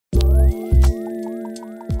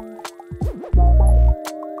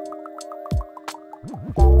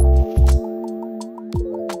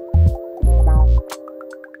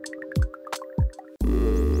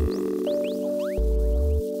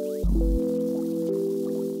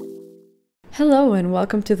Hello and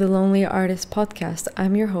welcome to the Lonely Artist Podcast.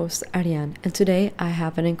 I'm your host, Ariane, and today I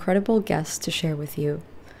have an incredible guest to share with you.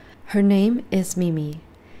 Her name is Mimi.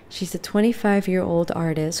 She's a 25-year-old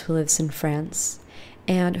artist who lives in France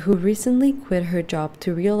and who recently quit her job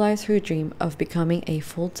to realize her dream of becoming a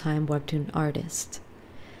full-time Webtoon artist.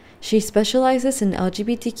 She specializes in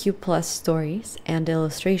LGBTQ+ stories and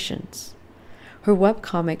illustrations. Her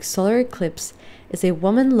webcomic Solar Eclipse is a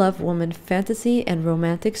woman-love-woman fantasy and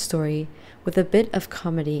romantic story with a bit of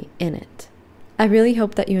comedy in it. I really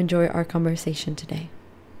hope that you enjoy our conversation today.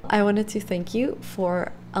 I wanted to thank you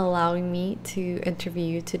for allowing me to interview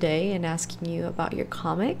you today and asking you about your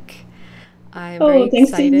comic. I'm very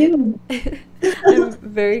Thanks to excited. you. I'm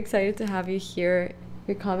very excited to have you here.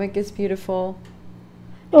 Your comic is beautiful.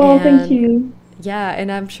 Oh, thank And you. yeah,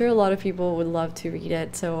 and I'm sure a lot of people would love to read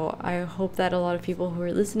it. So I hope that a lot of people who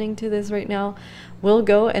are listening to this right now will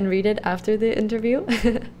go and read it after the interview.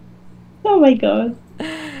 Oh my God.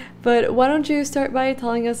 But why don't you start by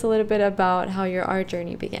telling us a little bit about how your art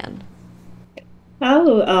journey began?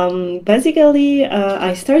 Basically,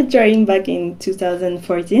 I started drawing back in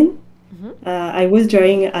 2014. Hmm. I was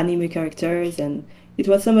drawing anime characters, and it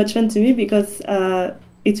was so much fun to me because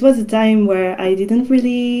it was a time where I didn't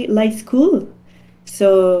really like school.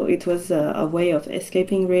 So it was a way of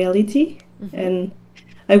escaping reality. Hmm. And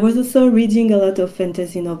I was also reading a lot of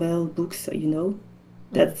fantasy novel books.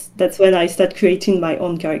 Mm. That's when I started creating my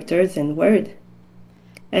own characters and world.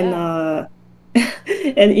 And Yeah.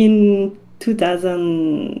 and in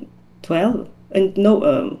 2012, and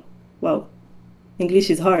no, wow, English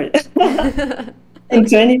is hard. In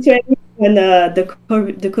 2020, when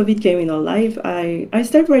the COVID came in our life, I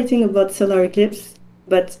started writing about solar eclipse,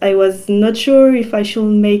 but I was not sure if I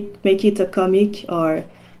should make it a comic or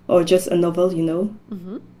just a novel.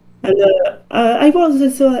 Hmm. And I was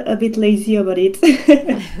also a bit lazy about it,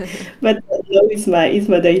 but now it's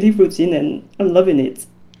my daily routine, and I'm loving it.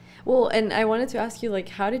 Well, and I wanted to ask you, like,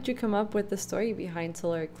 how did you come up with the story behind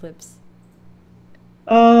Solar Eclipse?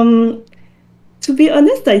 Um, to be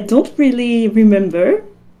honest, I don't really remember,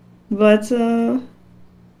 but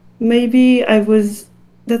maybe I was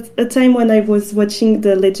that's a time when I was watching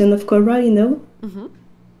The Legend of Korra, Hmm.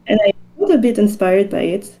 and I got a bit inspired by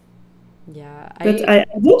it. Yeah, But I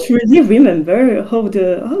don't really remember how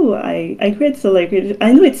I create so like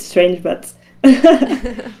I know it's strange, but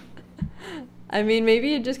I mean,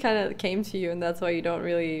 maybe it just kind of came to you, and that's why you don't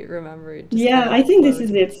really remember. It just kind yeah, of I think this is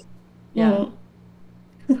flowed. it. Yeah.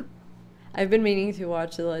 Mm, I've been meaning to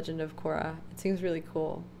watch The Legend of Korra. It seems really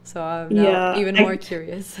cool. So I'm now yeah, even more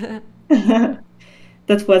curious. that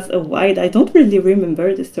was a while. I don't really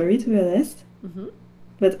remember the story to be honest, Hmm.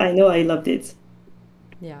 but I know I loved it.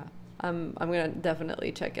 Yeah. I'm gonna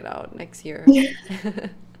definitely check it out next year.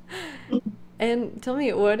 And tell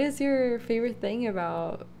me, what is your favorite thing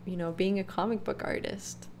about, being a comic book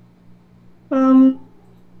artist? Um,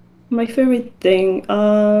 my favorite thing,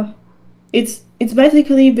 it's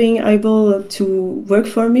basically being able to work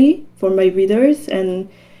for me, for my readers, and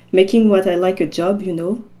making what I like a job.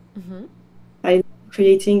 Hmm. I love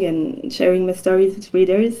creating and sharing my stories with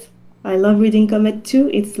readers. I love reading comic too.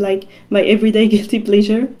 It's like my everyday guilty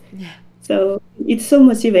pleasure. Yeah. So it's so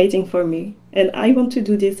motivating for me, and I want to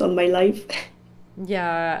do this on my life.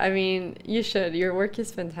 Yeah, I mean, you should. Your work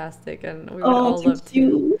is fantastic, and we would Oh, all thank love to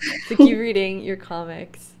you. keep reading your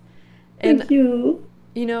comics. Thank And you.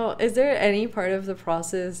 is there any part of the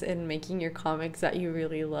process in making your comics that you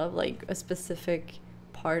really love, like a specific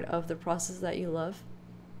part of the process that you love?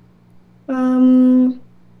 Um,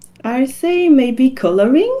 I say maybe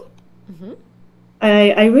coloring. Hmm.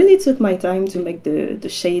 I really took my time to make the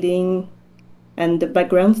shading and the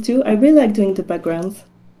backgrounds too. I really like doing the backgrounds.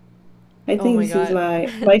 I Oh think my this is God.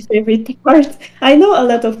 my favorite part. I know a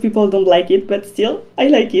lot of people don't like it, but still, I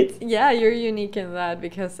like it. Yeah, you're unique in that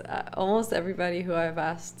because almost everybody who I've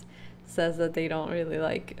asked says that they don't really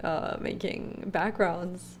like making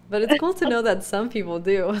backgrounds. But it's cool to know that some people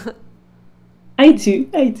do. I do,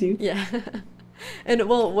 I do. Yeah. And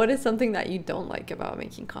well, what is something that you don't like about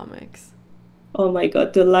making comics? Oh my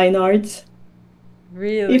God, the line art.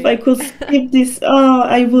 If I Really? could skip this,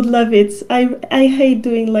 I would love it. I hate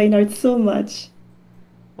doing line art so much.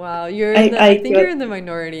 Wow, you're in I the I I think got. you're in the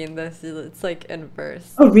minority in this. It's like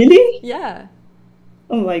inverse. Oh really? Yeah.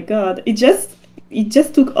 Oh my God! It just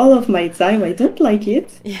took all of my time. I don't like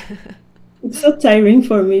it. Yeah. It's so tiring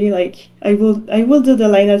for me. Like I will do the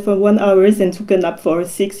line art for 1 hour and took a nap for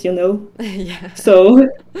six. Yeah. So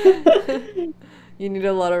You need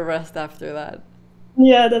a lot of rest after that.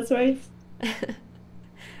 yeah, that's right.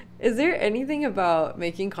 Is there anything about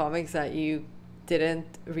making comics that you didn't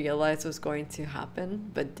realize was going to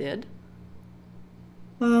happen but did?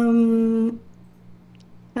 Um,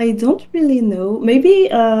 I don't really know. Maybe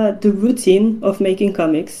the routine of making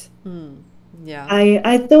comics. Hmm. Yeah.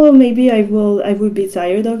 I thought maybe I would be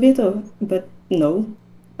tired of it, but no.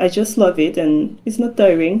 I just love it and it's not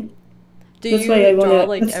tiring. Do you draw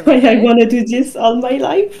like That's every why I day? wanna do this all my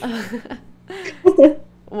life.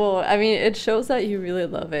 Well, I mean, it shows that you really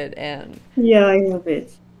love it, and Yeah, I love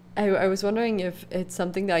it. I was wondering if it's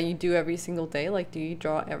something that you do every single day. Like, do you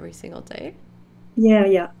draw every single day? Yeah,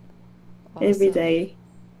 yeah, every Awesome. day.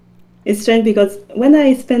 It's strange because when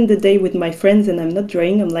I spend the day with my friends and I'm not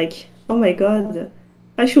drawing, I'm like, oh my God,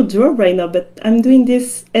 I should draw right now, but I'm doing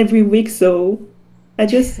this every week, so I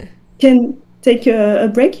just can take a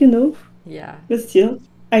break, you know? Yeah. But still,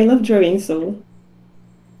 I love drawing, so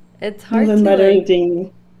It's hard doesn't to matter like,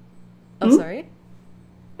 anything. oh, Hmm? sorry?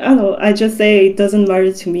 I don't know. I just say it doesn't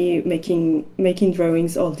matter to me making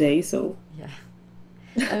drawings all day, so Yeah.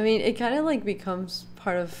 I mean, it kind of like becomes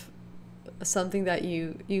part of something that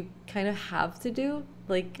you kind of have to do.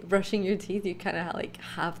 Like brushing your teeth, you kind of like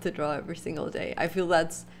have to draw every single day. I feel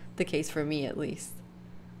that's the case for me at least.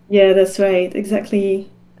 yeah, that's right,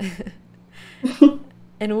 exactly.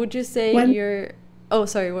 And would you say When you're, oh,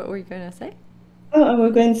 sorry, what were you going to say? Oh, I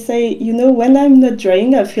was going to say, when I'm not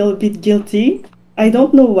drawing, I feel a bit guilty. I Mm-hmm.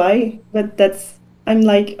 don't know why, but I'm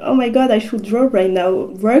like, oh my God, I should draw right now,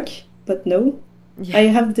 work, but no. I Yeah,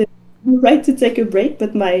 have the right to take a break,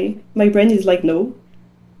 but my brain is like, no,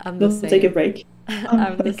 I'm the don't take a same. break. Oh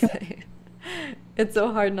I'm my the God, same. It's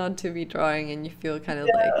so hard not to be drawing, and you feel kind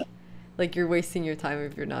of yeah, like you're wasting your time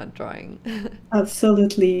if you're not drawing.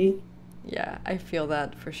 absolutely. Yeah, I feel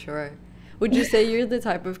that for sure. Would you say you're the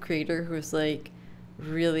type of creator who's like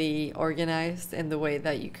really organized in the way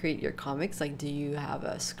that you create your comics? Like, do you have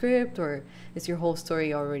a script, or is your whole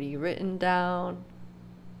story already written down?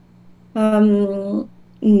 Um,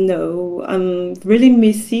 no, I'm really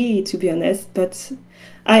messy to be honest, but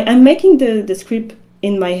I'm making the script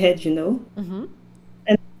in my head, Mm-hmm.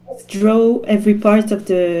 and I just draw every part of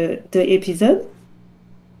the episode.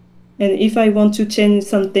 And if I want to change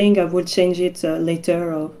something, I will change it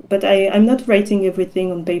later. But I'm not writing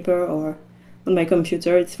everything on paper or on my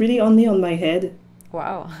computer. It's really only on my head.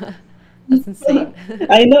 Wow, that's insane.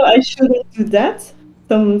 I know I shouldn't do that.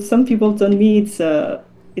 Some people told me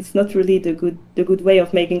it's not really the good way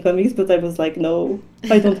of making comics, but I was like, no,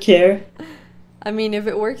 I don't care. I mean, if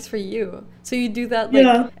it works for you. So you do that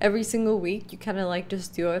like Yeah. every single week? You kind of like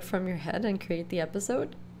just do it from your head and create the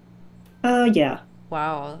episode? Yeah.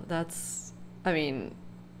 Wow, that's, I mean,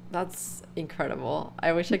 that's incredible.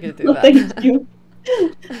 I wish I could do Well, thank that. you.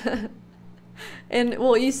 And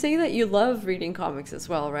well, you say that you love reading comics as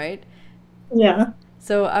well, right? Yeah.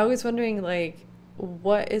 So I was wondering, like,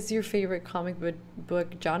 what is your favorite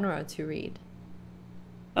book genre to read?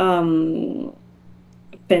 Um,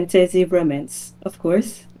 Fantasy romance, of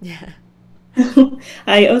course. Yeah.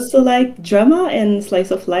 I also like drama and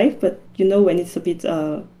slice of life, but when it's a bit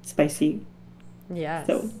spicy.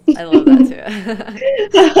 So Yes, I love that too.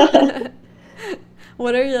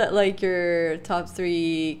 What are like your top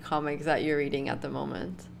three comics that you're reading at the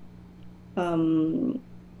moment? um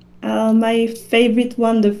my favorite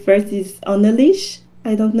one, the first is On A Leash.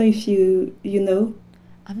 I don't know if you know.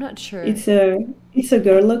 I'm not sure. It's a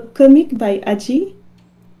girl comic by Aji.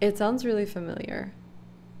 It sounds really familiar.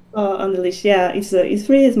 On A Leash, yeah, it's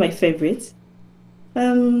really is my favorite.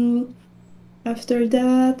 Um After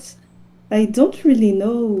that, I don't really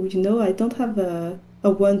know, I don't have a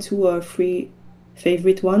one, two, or three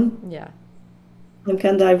favorite one. Yeah. I'm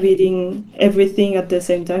kind of reading everything at the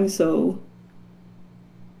same time, so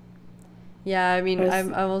Yeah, I mean, I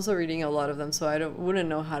I'm also reading a lot of them, so I don't wouldn't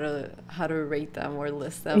know how to rate them or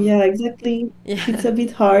list them. yeah, exactly. It's Yeah. a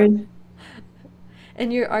bit hard.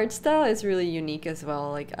 And your art style is really unique as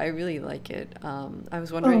well. Like, I really like it. I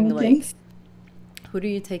was wondering, Oh, like, thanks. who do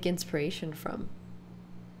you take inspiration from?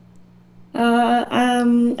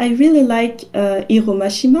 I really like Hiro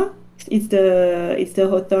Mashima. It's the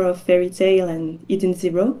author of Fairy Tail and Eden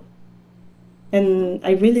Zero, Mm-hmm. and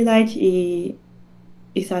I really like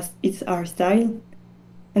his art style.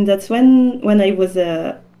 And that's when I was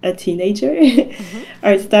a teenager, Mm-hmm.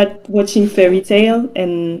 I started watching Fairy Tail,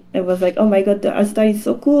 and I was like, oh my God, the art style is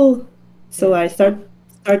so cool. So Yeah. I start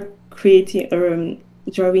creating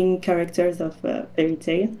drawing characters of Fairy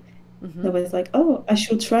Tail. I Mm-hmm. was like, oh, I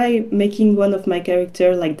should try making one of my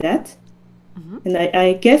character like that. Mm-hmm. And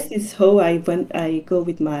I guess it's how I go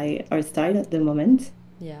with my art style at the moment.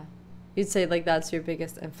 Yeah. You'd say like that's your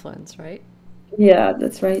biggest influence, right? Yeah,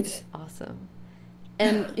 that's right. Awesome.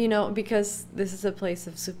 And, you know, because this is a place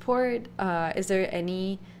of support, is there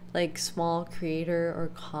any like small creator or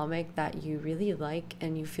comic that you really like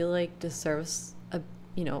and you feel like deserves a,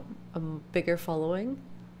 you know, a bigger following?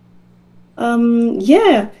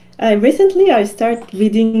 Yeah, recently I started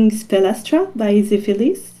reading SpellAstra by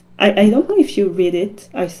Zephylith. I don't know if you read it.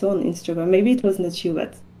 I saw on Instagram. Maybe it was not you,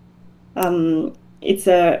 but it's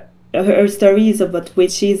her story is about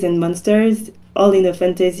witches and monsters, all in a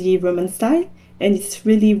fantasy romance style, and it's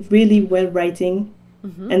really, really well writing,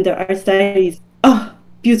 Mm-hmm. and the art style is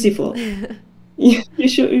beautiful. You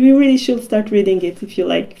really should start reading it if you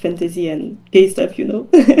like fantasy and gay stuff, you know.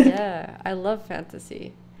 Yeah, I love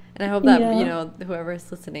fantasy. And I hope that, you Yeah. know, whoever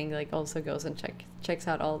is listening like also goes and checks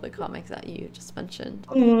out all the comics that you just mentioned.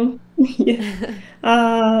 Yeah.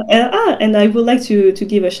 And I would like to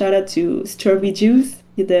give a shout out to Strawijuice,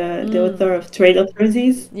 the Mm, author of Trade of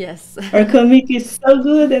Roses. yes. Her comic is so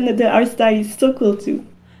good, and the art style is so cool too.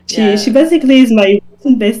 She Yeah. basically is my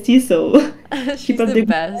bestie, so keep She's up the the good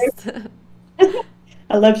best. work.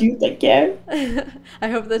 I love you. Take care. I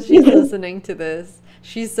hope that she's listening to this.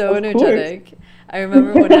 She's so Of course. energetic. I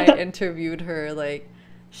remember when I interviewed her, like,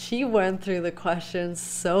 she went through the questions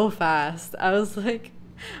so fast. I was like,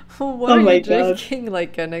 what Oh are you my God, drinking?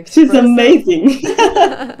 Like an she's espresso? amazing.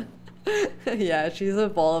 Yeah, she's a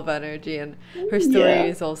ball of energy, and her story Yeah,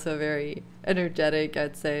 is also very energetic,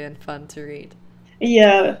 I'd say, and fun to read.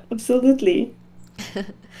 yeah, absolutely.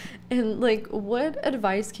 And like, what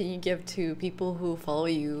advice can you give to people who follow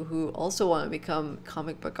you who also want to become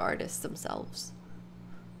comic book artists themselves?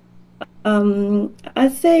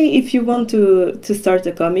 I'd say if you want to start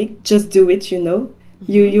a comic, just do it, you know.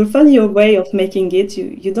 Mm-hmm. You'll find your way of making it.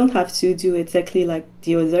 You don't have to do exactly like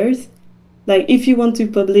the others. Like if you want to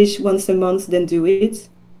publish once a month, then do it.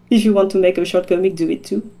 If you want to make a short comic, do it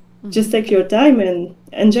too. Just Mm-hmm. take your time and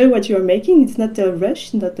enjoy what you're making. It's not a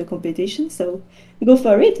rush, not a competition. So go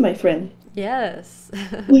for it, my friend. Yes.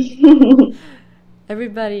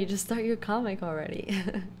 Everybody, just start your comic already.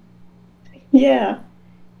 Yeah,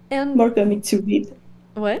 And more comic to read.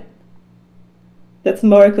 what? That's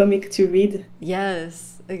more comic to read.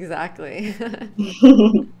 Yes, exactly.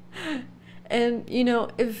 And you know,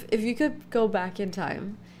 if you could go back in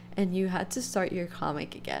time and you had to start your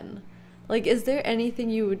comic again, like, is there anything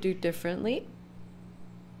you would do differently?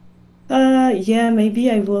 Yeah, maybe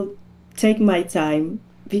I will take my time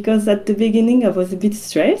because at the beginning I was a bit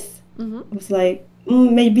stressed. Mm-hmm. I was like,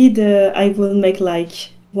 maybe the I will make like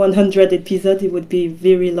 100 episodes. It would be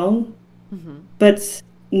very long. Mm-hmm. But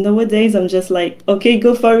nowadays I'm just like, okay,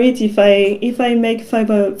 go for it. If I make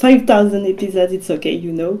 5,000 episodes, it's okay,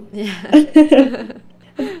 you know. Yeah.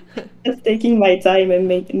 Just taking my time and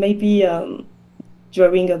maybe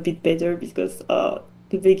drawing a bit better because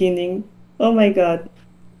the beginning. Oh my God,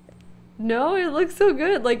 No, it looks so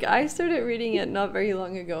good. Like, I started reading it not very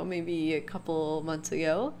long ago, maybe a couple months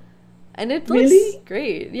ago, and it looks really?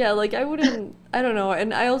 great. Yeah, like I don't know.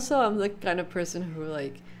 And I also am the kind of person who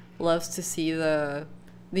like loves to see the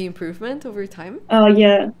improvement over time. Oh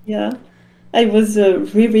yeah, yeah. I was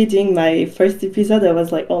rereading my first episode. I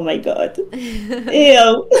was like, oh my God.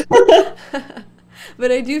 Ew.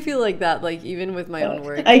 But I do feel like that, like even with my own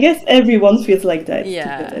work. I guess everyone feels like that, to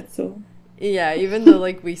be Yeah. honest. So, Yeah, even though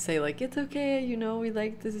like we say like it's okay, you know, we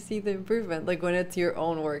like to see the improvement. Like when it's your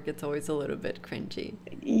own work, it's always a little bit cringy.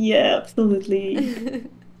 yeah, absolutely.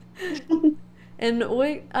 And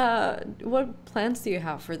what plans do you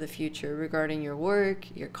have for the future regarding your work,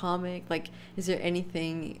 your comic? Like, is there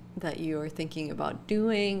anything that you are thinking about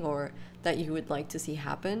doing or that you would like to see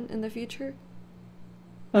happen in the future?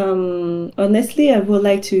 Honestly, I would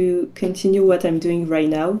like to continue what I'm doing right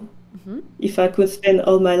now. Mm-hmm. If I could spend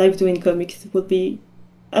all my life doing comics, it would be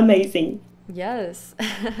amazing. Yes.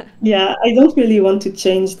 Yeah, I don't really want to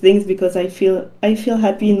change things because I feel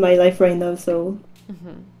happy in my life right now, so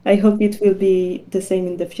Hmm. I hope it will be the same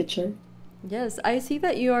in the future. Yes, I see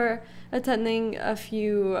that you are attending a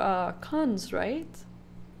few cons, right?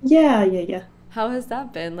 Yeah, yeah, yeah. How has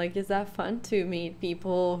that been? Like, is that fun to meet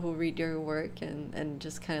people who read your work and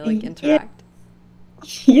just kind of like Yeah, interact?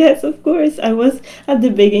 yes, of course. I was at the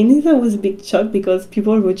beginning. I was a big shock because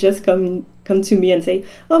people would just come to me and say,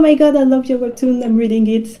 "Oh my God, I love your webtoon. I'm reading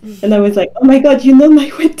it," and I was like, "Oh my God, you know my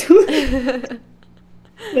webtoon."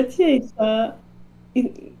 But yeah,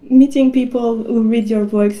 meeting people who read your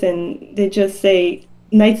works and they just say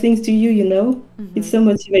nice things to you. You know, it's Hmm. so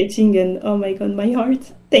motivating. And oh my God, my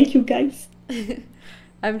heart. Thank you, guys.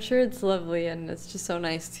 I'm sure it's lovely and it's just so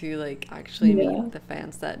nice to like actually Yeah, meet the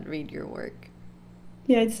fans that read your work.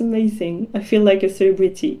 yeah, it's amazing. I feel like a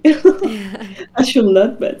celebrity. I should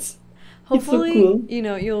not, but It's so Hopefully, cool. you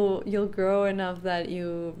know, you'll grow enough that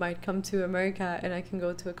you might come to America and I can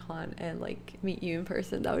go to a con and like meet you in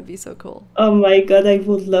person. That would be so cool. Oh my God, I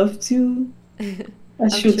would love to. I I'm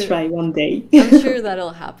should sure try one day. I'm sure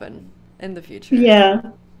that'll happen in the future. Yeah,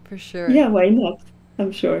 For sure. yeah, why not?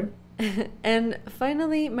 I'm sure. And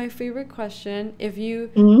finally, my favorite question, if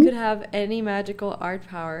you could Mhm. have any magical art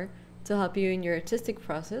power to help you in your artistic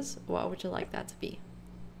process, what would you like that to be?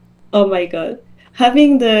 Oh my God.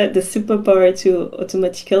 Having the superpower to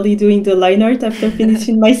automatically doing the line art after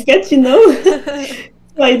finishing my sketch,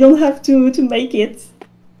 so I don't have to make it.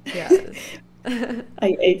 Yes.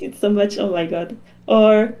 I hate it so much. Oh my God.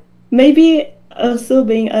 Or maybe also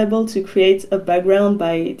being able to create a background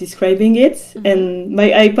by describing it, Hmm. and my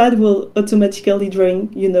iPad will automatically drawing.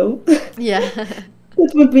 Yeah.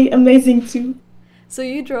 That would be amazing too. So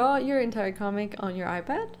you draw your entire comic on your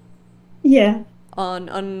iPad? Yeah.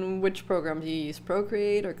 On which program do you use?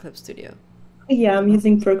 Procreate or Clip Studio? Yeah, I'm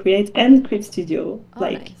using Procreate and Clip Studio. Oh,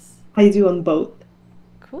 Like nice. I do on both.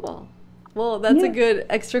 Cool. Well, that's a Yeah. good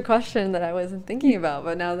extra question that I wasn't thinking about,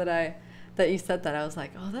 but now that you said that, I was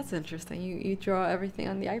like, "Oh, that's interesting. You draw everything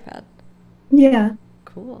on the iPad." Yeah.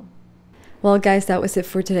 Cool. Well, guys, that was it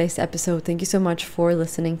for today's episode. Thank you so much for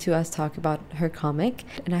listening to us talk about her comic,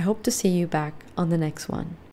 and I hope to see you back on the next one.